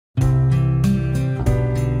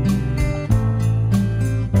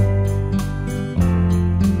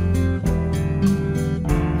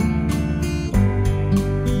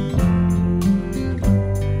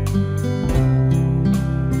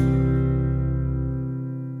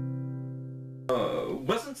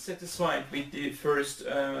wasn't satisfied with the first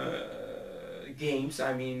games,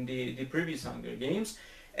 I mean the previous Hunger Games,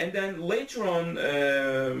 and then later on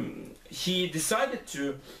he decided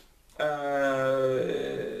to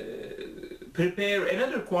prepare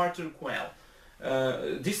another quarter quell.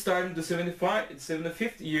 This time the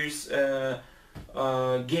 75th year's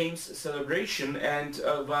games celebration, and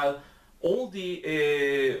while all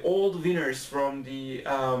the old winners from the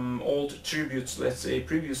old tributes, let's say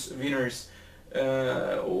previous winners,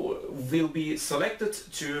 will be selected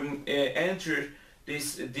to enter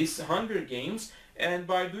this Hunger Games. And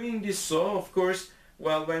by doing this, so of course,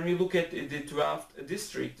 well, when we look at the 12th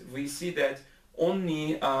district, we see that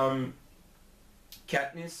only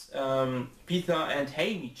Katniss, Peeta and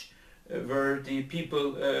Haymitch were the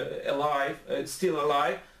people alive, still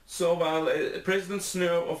alive. So while President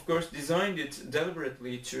Snow, of course, designed it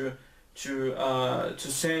deliberately to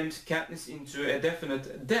send Katniss into a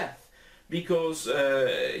definite death, because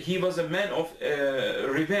he was a man of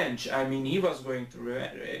revenge. I mean, he was going to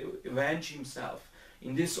revenge himself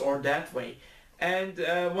in this or that way. And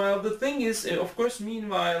well, the thing is, of course,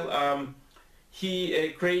 meanwhile,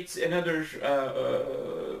 he creates another,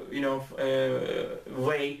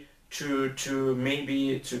 way to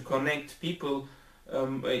maybe to connect people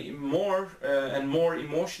more and more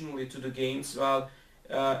emotionally to the games. Well,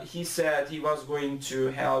 he said he was going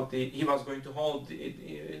to hold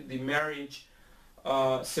the marriage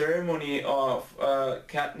ceremony of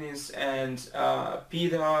Katniss and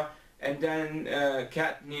Peeta, and then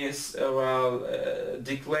Katniss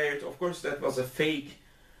declared, of course that was fake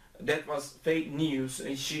news.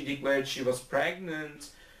 She declared she was pregnant,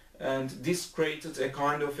 and this created a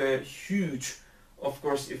kind of a huge, of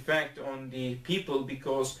course, effect on the people,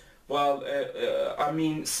 because, well, I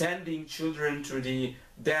mean, sending children to the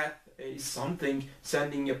death is something.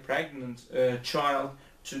 Sending a pregnant child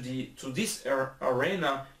to this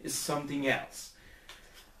arena is something else.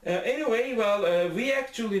 Anyway, well, we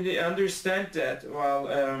actually understand that, well,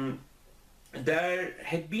 there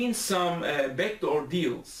had been some backdoor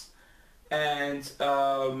deals, and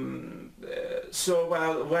so,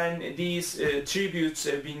 well, when these tributes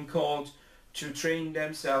have been called to train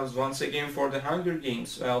themselves once again for the Hunger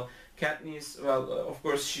Games, well, Katniss, well, of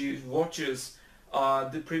course, she watches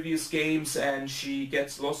the previous games, and she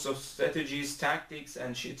gets lots of strategies, tactics,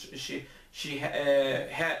 and she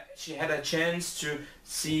had a chance to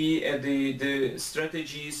see the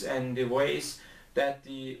strategies and the ways that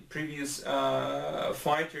the previous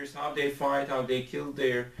fighters, how they fight, how they kill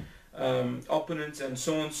their opponents, and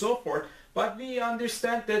so on and so forth. But we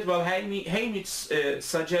understand that, well, Haymitch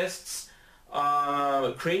suggests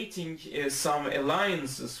creating some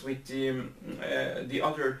alliances with the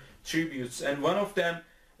other tributes, and one of them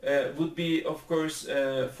would be, of course,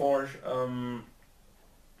 for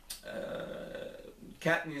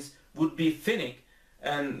Katniss, would be Finnick.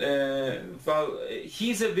 And well,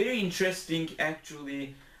 he's a very interesting,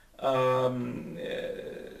 actually, a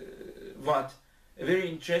very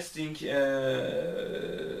interesting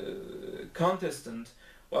contestant.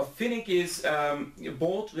 Well, Finnick is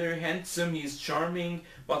both very handsome, he's charming,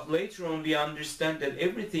 but later on we understand that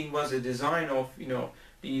everything was a design of,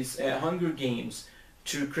 these Hunger Games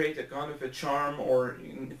to create a kind of a charm, or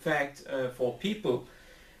in fact for people.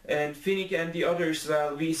 And Finnick and the others,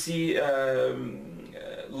 we see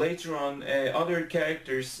later on other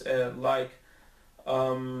characters like,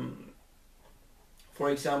 for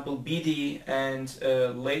example, Beetee, and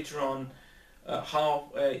later on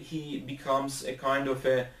how he becomes a kind of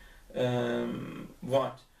a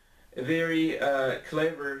very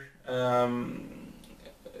clever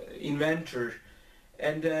inventor.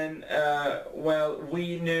 And then, well,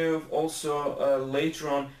 we know also later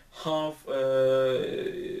on how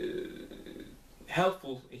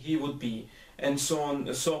helpful he would be, and so on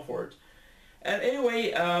and so forth. And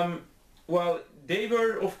anyway, well, they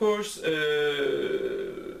were, of course, they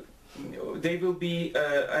will be,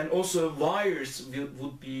 and also Liars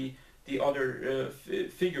would be the other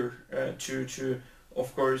figure to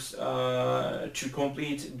of course, to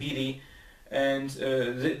complete Beetee. And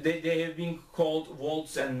they have been called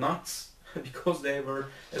Waltz and Nuts because they were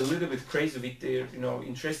a little bit crazy with their,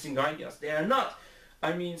 interesting ideas. They are not,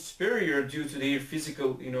 I mean, superior due to their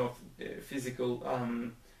physical,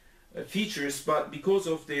 features, but because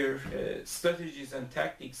of their strategies and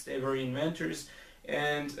tactics, they were inventors,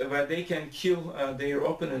 and where they can kill their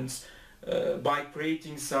opponents by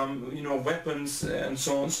creating some, weapons, and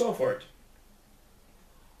so on and so forth.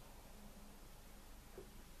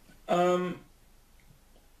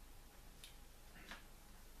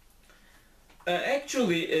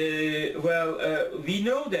 Actually, well, we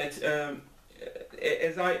know that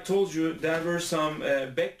as I told you, there were some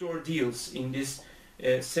backdoor deals in this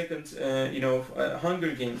second,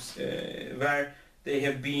 Hunger Games, where they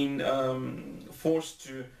have been forced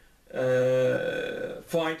to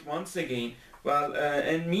fight once again. Well,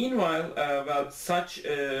 and meanwhile, such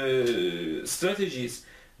strategies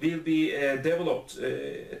will be developed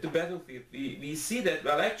at the battlefield. We see that,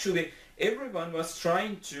 well, actually, everyone was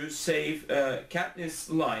trying to save Katniss'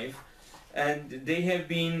 life, and they have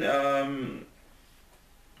been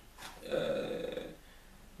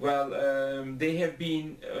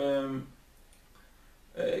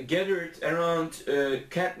gathered around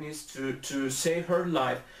Katniss to save her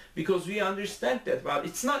life, because we understand that, well,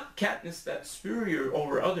 it's not Katniss that's superior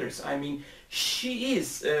over others. I mean, she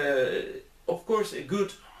is of course a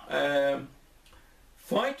good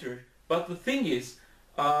fighter, but the thing is,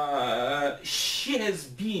 she has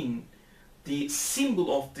been the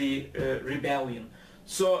symbol of the rebellion.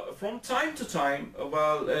 So from time to time,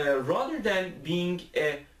 rather than being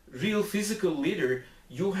a real physical leader,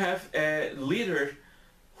 you have a leader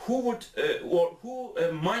who would who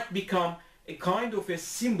might become a kind of a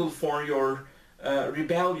symbol for your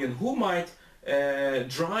rebellion, who might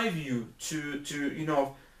drive you to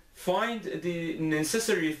find the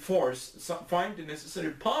necessary force, find the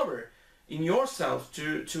necessary power in yourself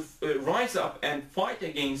to rise up and fight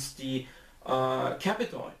against the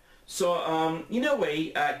Capitol. So in a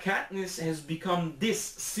way, Katniss has become this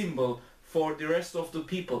symbol for the rest of the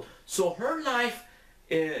people. So her life,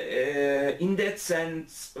 in that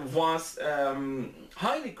sense, was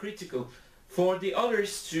highly critical for the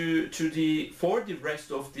others for the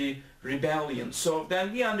rest of the rebellion. So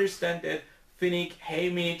then we understand that Finnick,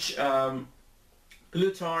 Haymitch,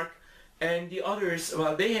 Plutarch, and the others,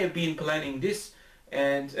 well, they have been planning this,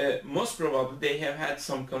 and most probably they have had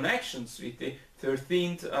some connections with the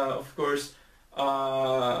 13th, of course,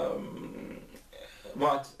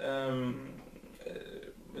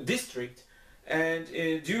 district. And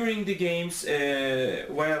during the games,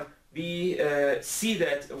 we see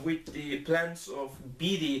that with the plans of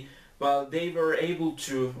Beatty, they were able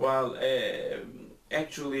to,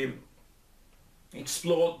 actually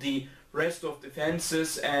explode the rest of the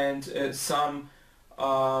fences, and some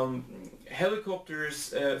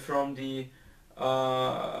helicopters from the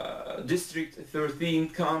District 13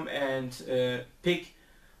 come and pick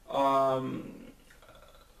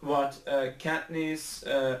Katniss,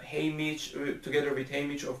 Haymitch, together with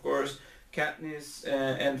Haymitch, of course, Katniss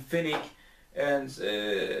and Finnick and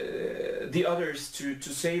the others to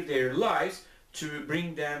save their lives, to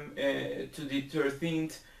bring them to the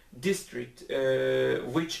 13th district,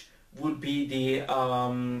 which would be the,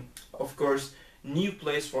 of course, new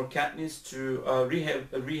place for Katniss to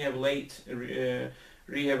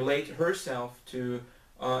rehabilitate herself, to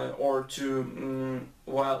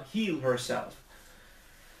heal herself.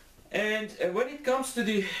 And when it comes to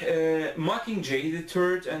the Mockingjay, the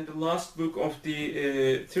third and the last book of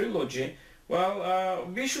the trilogy,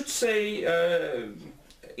 we should say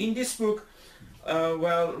in this book,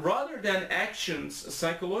 rather than actions,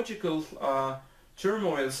 psychological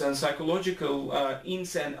turmoils and psychological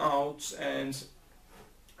ins and outs and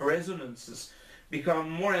resonances become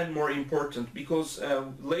more and more important, because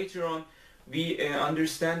later on we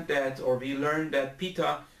understand that, or we learn that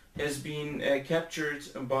Pita has been captured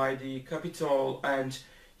by the Capitol, and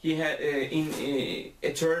he had in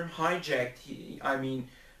a term hijacked.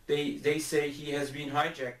 They say he has been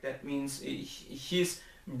hijacked. That means his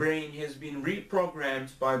brain has been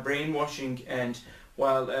reprogrammed by brainwashing, and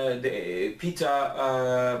while the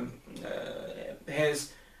Pita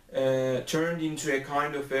has turned into a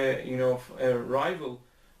kind of a rival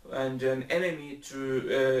and an enemy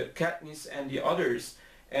to Katniss and the others.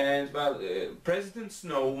 And President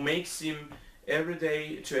Snow makes him every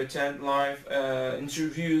day to attend live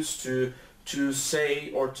interviews to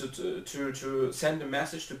say, or to send a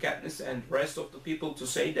message to Katniss and rest of the people, to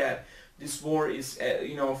say that this war is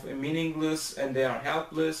meaningless and they are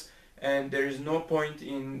helpless, and there is no point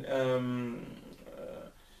in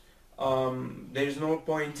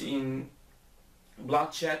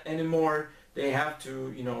bloodshed anymore. They have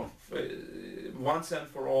to, once and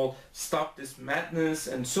for all, stop this madness,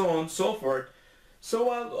 and so on and so forth.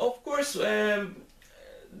 So, of course, the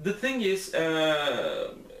thing is,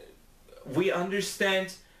 we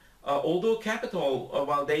understand, although Capitol,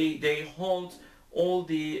 they hold all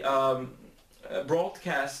the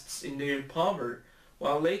broadcasts in their power,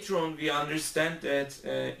 later on we understand that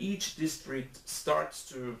each district starts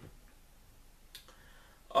to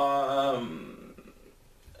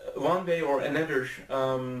one way or another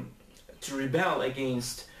to rebel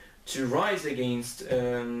against, to rise against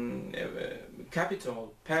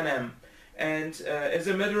Capitol, Panem, And as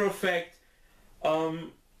a matter of fact,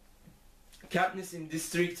 Katniss in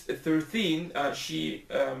District 13, she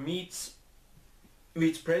meets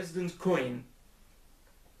with President Coin.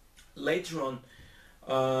 Later on,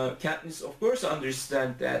 Katniss of course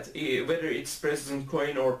understands that whether it's President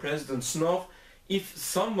Coin or President Snow, if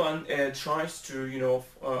someone tries to, you know,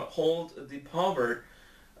 hold the power,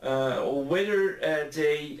 or whether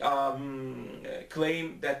they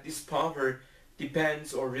claim that this power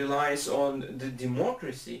depends or relies on the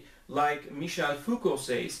democracy, like Michel Foucault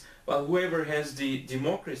says, well, whoever has the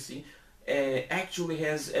democracy actually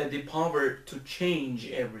has the power to change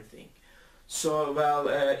everything. So, well,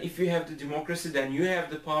 if you have the democracy, then you have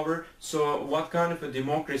the power. So what kind of a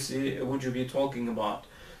democracy would you be talking about?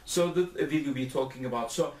 So will you be talking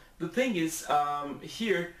about? So the thing is,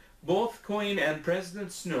 here, both Coin and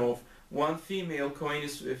President Snow, one female, Coin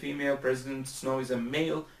is a female, President Snow is a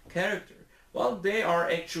male character. Well, they are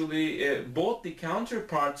actually both the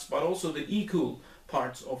counterparts, but also the equal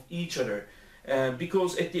parts of each other.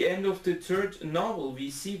 Because at the end of the third novel, we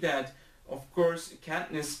see that, of course,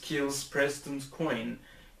 Katniss kills President Coin,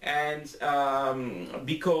 and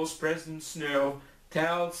because President Snow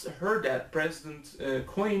tells her that President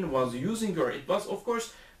Coin was using her, it was, of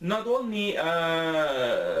course, not only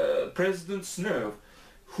President Snow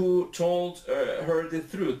who told her the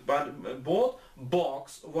truth, but both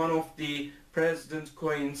Box, one of the President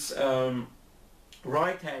Coin's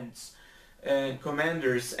right hands and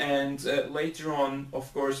commanders, and later on,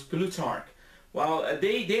 of course, Plutarch. Well,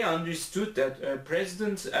 they understood that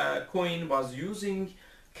President Coin was using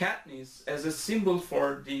Katniss as a symbol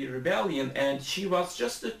for the rebellion, and she was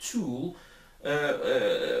just a tool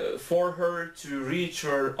for her to reach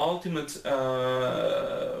her ultimate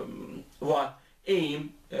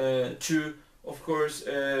aim, to, of course,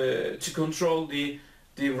 to control the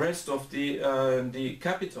rest of the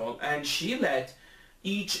capital. And she led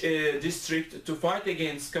each district to fight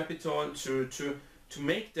against capital, to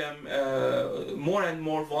make them more and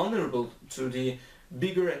more vulnerable to the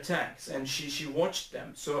bigger attacks, and she watched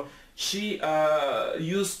them. So she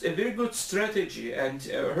used a very good strategy, and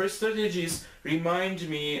her strategies remind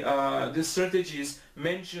me the strategies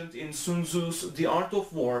mentioned in Sun Tzu's The Art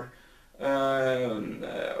of War,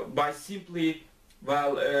 by simply,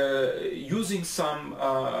 well, using some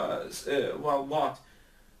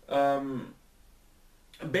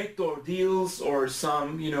backdoor deals or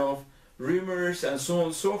some, you know, rumors and so on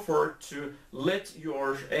and so forth, to let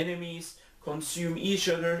your enemies consume each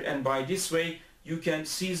other, and by this way you can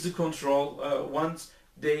seize the control once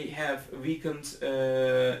they have weakened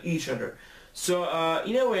each other. So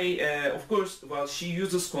in a way, of course, well, she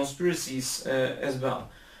uses conspiracies as well.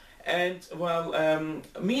 And well,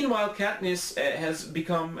 meanwhile, Katniss has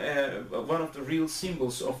become one of the real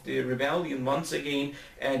symbols of the rebellion once again,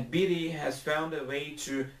 and Beatty has found a way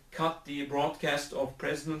to cut the broadcast of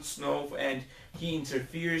President Snow, and he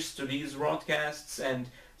interferes to these broadcasts, and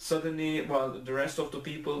suddenly, well, the rest of the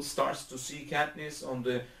people starts to see Katniss on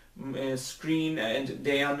the screen, and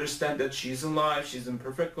they understand that she's alive, she's in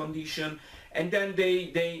perfect condition, and then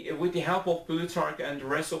they with the help of Plutarch and the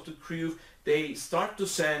rest of the crew, they start to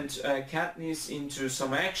send Katniss into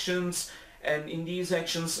some actions. And in these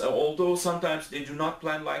actions, although sometimes they do not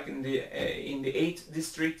plan, like in the 8th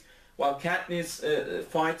district, while Katniss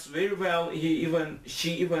fights very well,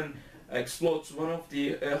 she even explodes one of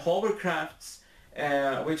the hovercrafts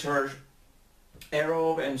with her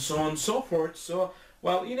arrow and so on and so forth. So,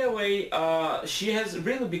 well, in a way, she has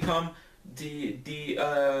really become the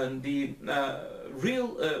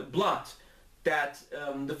real blood, that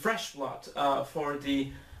the fresh blood for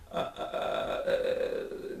the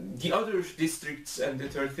other districts and the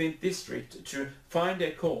 13th district to find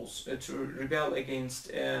a cause to rebel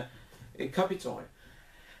against Capitol.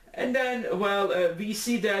 And then, well, we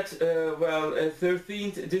see that,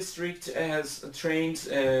 13th district has trained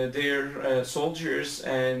their soldiers,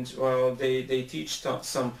 and, well, they teach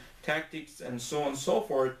some tactics and so on and so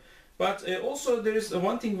forth. But also there is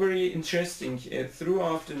one thing very interesting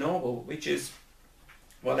throughout the novel, which is,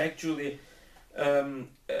 well, actually,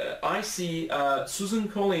 I see Suzanne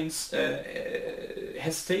Collins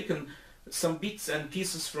has taken some bits and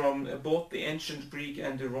pieces from both the ancient Greek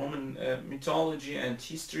and the Roman mythology and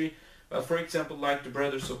history. For example, like the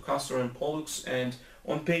brothers of Castor and Pollux, and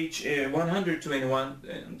on page 121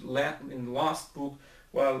 in the last book,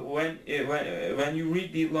 well, when you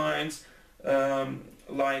read the lines,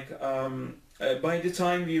 by the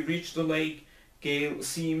time we reach the lake, Gale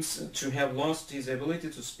seems to have lost his ability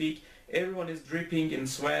to speak. Everyone is dripping in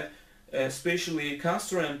sweat, especially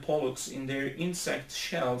Castor and Pollux in their insect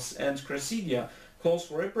shells, and Cressidia calls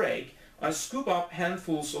for a break. I scoop up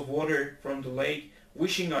handfuls of water from the lake,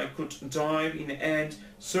 wishing I could dive in and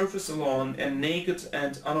surface alone and naked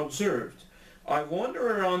and unobserved. I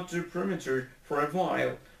wander around the perimeter for a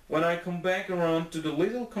while. When I come back around to the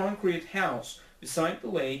little concrete house beside the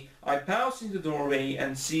lake, I pause in the doorway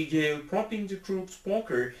and see Gale propping the crooked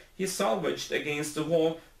poker he salvaged against the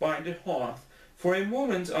wall by the hearth. For a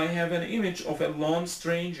moment I have an image of a lone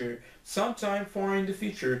stranger, sometime far in the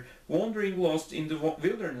future, wandering lost in the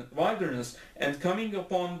wilderness and coming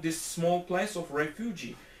upon this small place of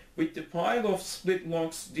refuge, with the pile of split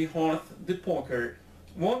logs, the hearth, the poker,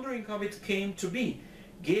 wondering how it came to be.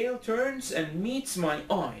 Gale turns and meets my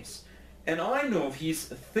eyes, and I know he's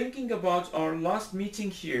thinking about our last meeting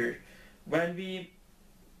here, when we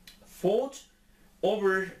fought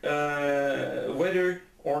over whether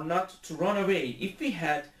or not to run away. If we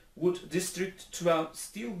had, would District 12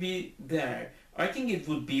 still be there? I think it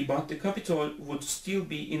would be, but the capital would still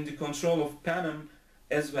be in the control of Panem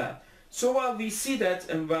as well. So while we see that,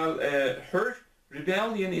 and while her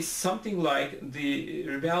rebellion is something like the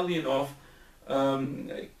rebellion of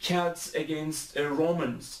Celts against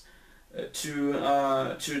Romans, to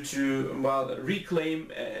reclaim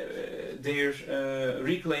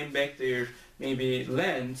back their maybe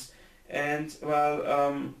lands. And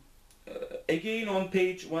again on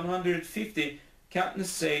page 150, Katniss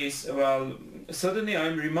says, suddenly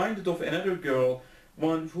I'm reminded of another girl,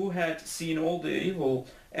 one who had seen all the evil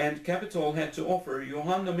and Capitol had to offer,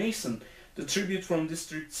 Johanna Mason, the tribute from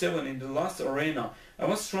District 7 in the last arena. I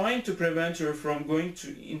was trying to prevent her from going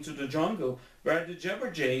into the jungle, where the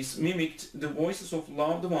Jabberjays mimicked the voices of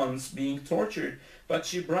loved ones being tortured, but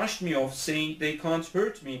she brushed me off, saying, they can't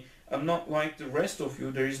hurt me, I'm not like the rest of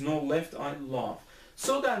you, there is no left I love.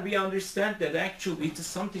 So that we understand that actually it is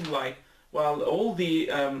something like, all the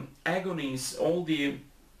agonies, all the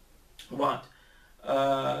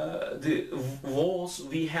the wars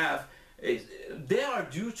we have, they are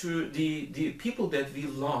due to the people that we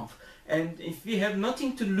love. And if we have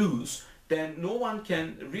nothing to lose, then no one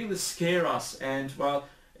can really scare us. And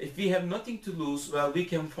if we have nothing to lose, we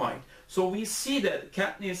can fight. So we see that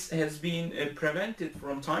Katniss has been prevented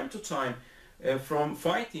from time to time from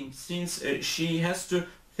fighting, since she has to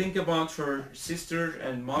think about her sister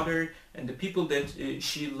and mother and the people that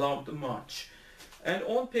she loved much. And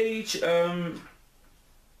on page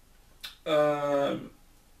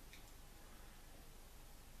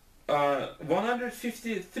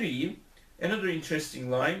 153, another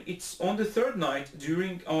interesting line, it's on the third night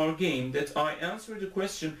during our game that I answer the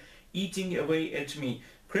question eating away at me.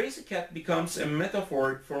 Crazy Cat becomes a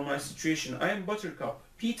metaphor for my situation. I am Buttercup.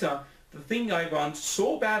 Peeta, the thing I want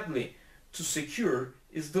so badly to secure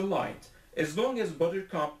is the light. As long as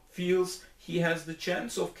Buttercup feels he has the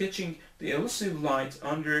chance of catching the elusive light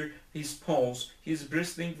under his paws, he is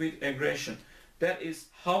bristling with aggression. That is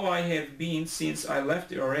how I have been since I left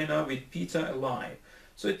the arena with Peeta alive.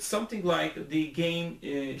 So it's something like the game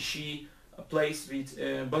she plays with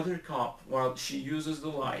Buttercup while she uses the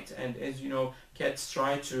light, and as you know, cats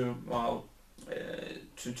try to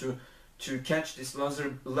catch this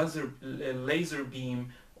laser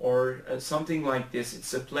beam or something like this.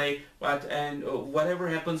 It's a play, and whatever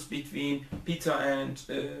happens between Peeta and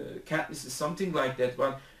Katniss is something like that.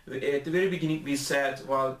 But at the very beginning we said,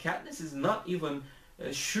 Katniss is not even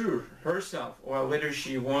sure herself whether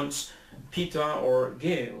she wants Peeta or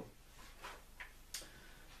Gale.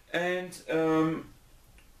 And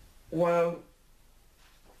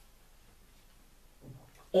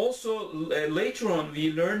also later on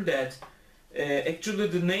we learned that actually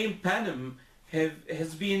the name Panem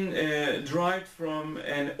has been derived from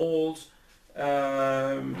an old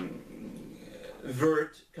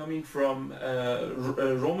word coming from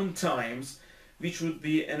Roman times, which would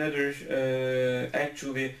be another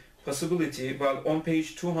actually possibility. On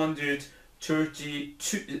page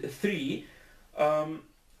 233,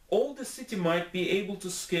 all the city might be able to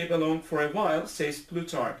escape along for a while, says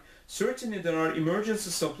Plutarch. Certainly there are emergency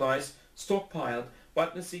supplies stockpiled,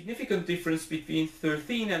 but the significant difference between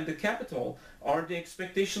 13 and the capital are the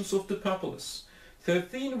expectations of the populace.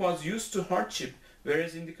 13 was used to hardship,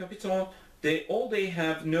 whereas in the capital all they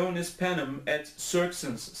have known is Panem at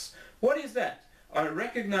circumstances. What is that? I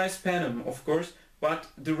recognize Panem, of course, but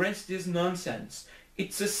the rest is nonsense.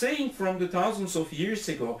 It's a saying from the thousands of years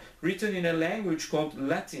ago, written in a language called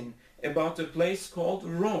Latin, about a place called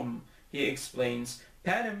Rome, he explains.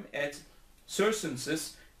 Panem at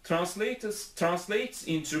circumstances translates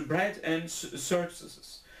into bread and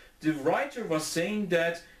circumstances. The writer was saying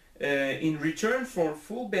that in return for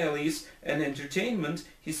full bellies and entertainment,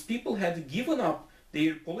 his people had given up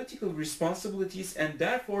their political responsibilities and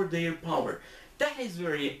therefore their power. that is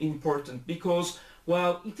very important because,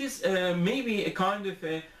 well, it is maybe a kind of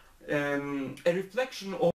a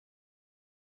reflection of